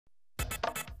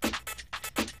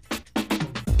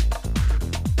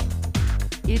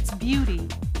It's beauty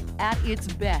at its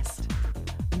best.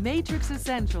 Matrix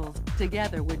Essentials,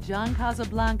 together with John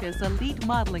Casablancas Elite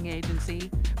Modeling Agency,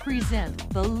 present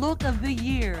the look of the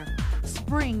year,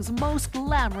 spring's most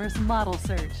glamorous model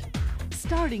search.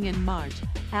 Starting in March,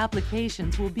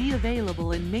 applications will be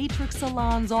available in Matrix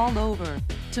salons all over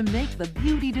to make the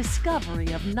beauty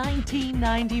discovery of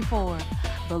 1994.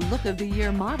 The Look of the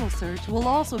Year model search will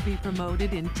also be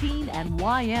promoted in Teen and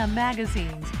YM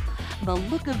magazines. The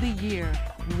Look of the Year,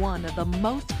 one of the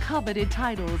most coveted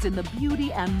titles in the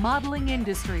beauty and modeling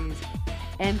industries.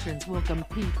 Entrants will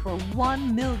compete for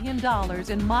 $1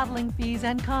 million in modeling fees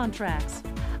and contracts.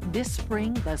 This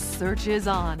spring, the search is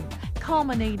on,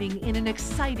 culminating in an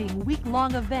exciting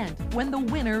week-long event when the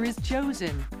winner is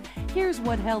chosen. Here's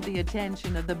what held the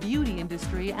attention of the beauty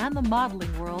industry and the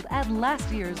modeling world at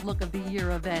last year's Look of the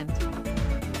Year event.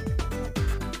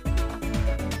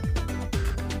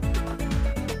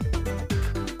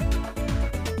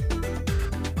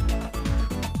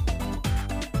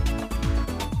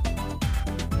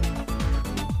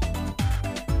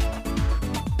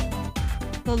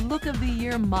 The Look of the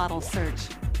Year model search.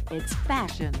 It's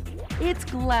fashion. It's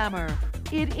glamour.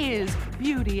 It is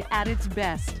beauty at its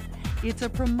best. It's a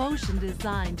promotion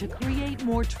designed to create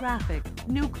more traffic,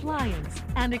 new clients,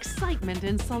 and excitement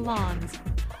in salons.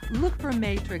 Look for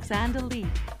Matrix and Elite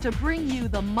to bring you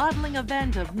the modeling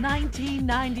event of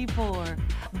 1994,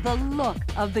 the Look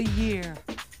of the Year.